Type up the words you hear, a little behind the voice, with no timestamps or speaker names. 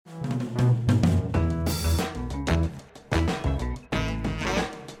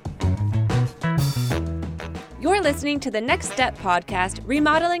You're listening to the Next Step podcast,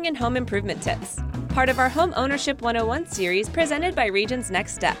 Remodeling and Home Improvement Tips, part of our Home Ownership 101 series presented by Regions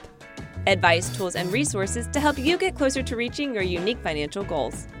Next Step. Advice, tools, and resources to help you get closer to reaching your unique financial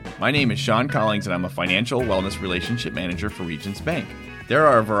goals. My name is Sean Collings, and I'm a Financial Wellness Relationship Manager for Regions Bank. There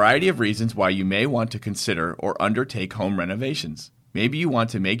are a variety of reasons why you may want to consider or undertake home renovations. Maybe you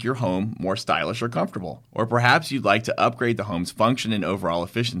want to make your home more stylish or comfortable, or perhaps you'd like to upgrade the home's function and overall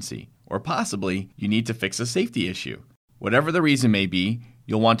efficiency, or possibly you need to fix a safety issue. Whatever the reason may be,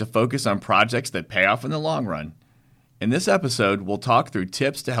 you'll want to focus on projects that pay off in the long run. In this episode, we'll talk through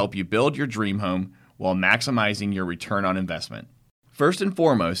tips to help you build your dream home while maximizing your return on investment. First and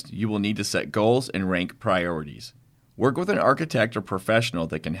foremost, you will need to set goals and rank priorities. Work with an architect or professional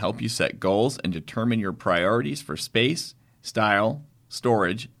that can help you set goals and determine your priorities for space, style,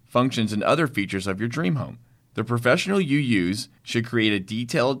 storage, functions, and other features of your dream home. The professional you use should create a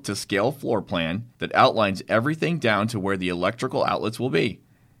detailed to scale floor plan that outlines everything down to where the electrical outlets will be.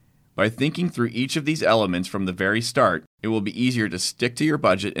 By thinking through each of these elements from the very start, it will be easier to stick to your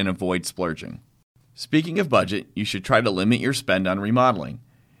budget and avoid splurging. Speaking of budget, you should try to limit your spend on remodeling.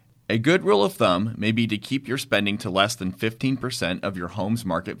 A good rule of thumb may be to keep your spending to less than 15% of your home's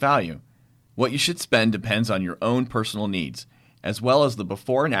market value. What you should spend depends on your own personal needs, as well as the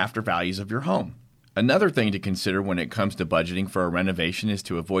before and after values of your home. Another thing to consider when it comes to budgeting for a renovation is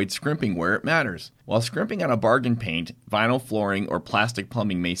to avoid scrimping where it matters. While scrimping on a bargain paint, vinyl flooring, or plastic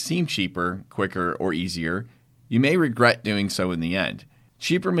plumbing may seem cheaper, quicker, or easier, you may regret doing so in the end.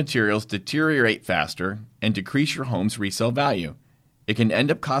 Cheaper materials deteriorate faster and decrease your home's resale value. It can end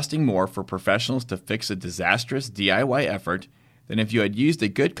up costing more for professionals to fix a disastrous DIY effort than if you had used a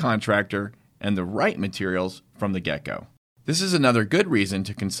good contractor and the right materials from the get-go. This is another good reason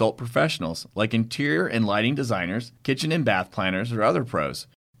to consult professionals like interior and lighting designers, kitchen and bath planners, or other pros.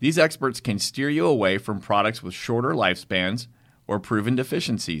 These experts can steer you away from products with shorter lifespans or proven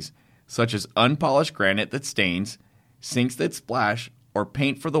deficiencies, such as unpolished granite that stains, sinks that splash, or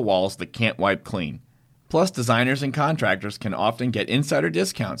paint for the walls that can't wipe clean. Plus, designers and contractors can often get insider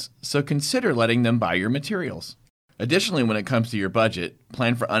discounts, so consider letting them buy your materials. Additionally, when it comes to your budget,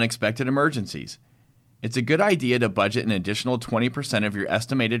 plan for unexpected emergencies. It's a good idea to budget an additional 20% of your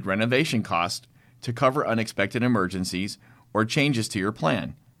estimated renovation cost to cover unexpected emergencies or changes to your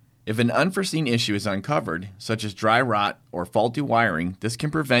plan. If an unforeseen issue is uncovered, such as dry rot or faulty wiring, this can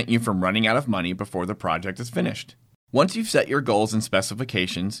prevent you from running out of money before the project is finished. Once you've set your goals and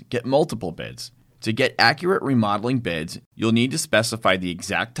specifications, get multiple bids. To get accurate remodeling bids, you'll need to specify the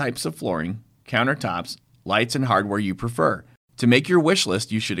exact types of flooring, countertops, lights, and hardware you prefer. To make your wish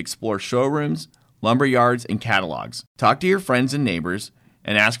list, you should explore showrooms, lumber yards, and catalogs. Talk to your friends and neighbors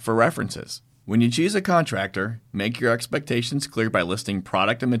and ask for references. When you choose a contractor, make your expectations clear by listing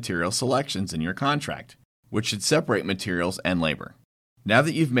product and material selections in your contract, which should separate materials and labor. Now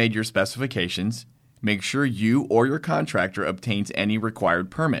that you've made your specifications, make sure you or your contractor obtains any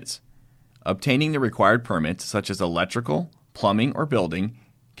required permits. Obtaining the required permits, such as electrical, plumbing, or building,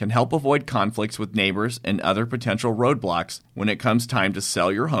 can help avoid conflicts with neighbors and other potential roadblocks when it comes time to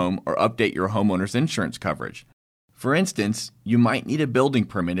sell your home or update your homeowner's insurance coverage. For instance, you might need a building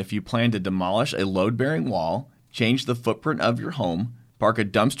permit if you plan to demolish a load-bearing wall, change the footprint of your home, park a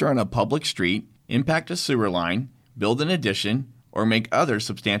dumpster on a public street, impact a sewer line, build an addition, or make other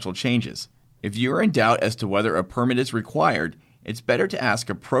substantial changes. If you are in doubt as to whether a permit is required, it's better to ask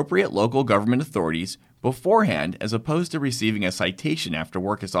appropriate local government authorities beforehand as opposed to receiving a citation after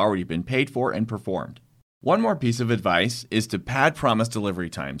work has already been paid for and performed. One more piece of advice is to pad promise delivery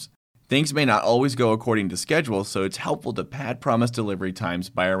times. Things may not always go according to schedule, so it's helpful to pad promise delivery times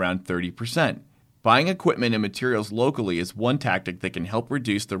by around 30%. Buying equipment and materials locally is one tactic that can help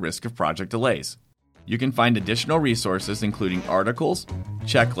reduce the risk of project delays. You can find additional resources including articles,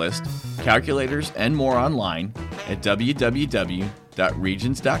 checklists, calculators, and more online at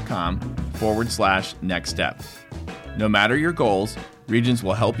www.regions.com/next step. No matter your goals, Regions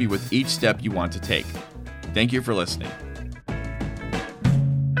will help you with each step you want to take. Thank you for listening.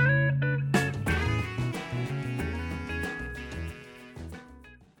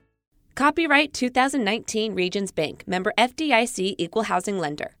 Copyright 2019 Regions Bank, member FDIC, equal housing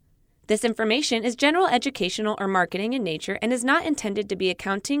lender. This information is general educational or marketing in nature and is not intended to be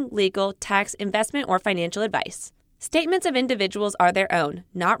accounting, legal, tax, investment, or financial advice. Statements of individuals are their own,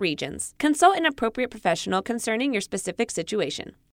 not Regions. Consult an appropriate professional concerning your specific situation.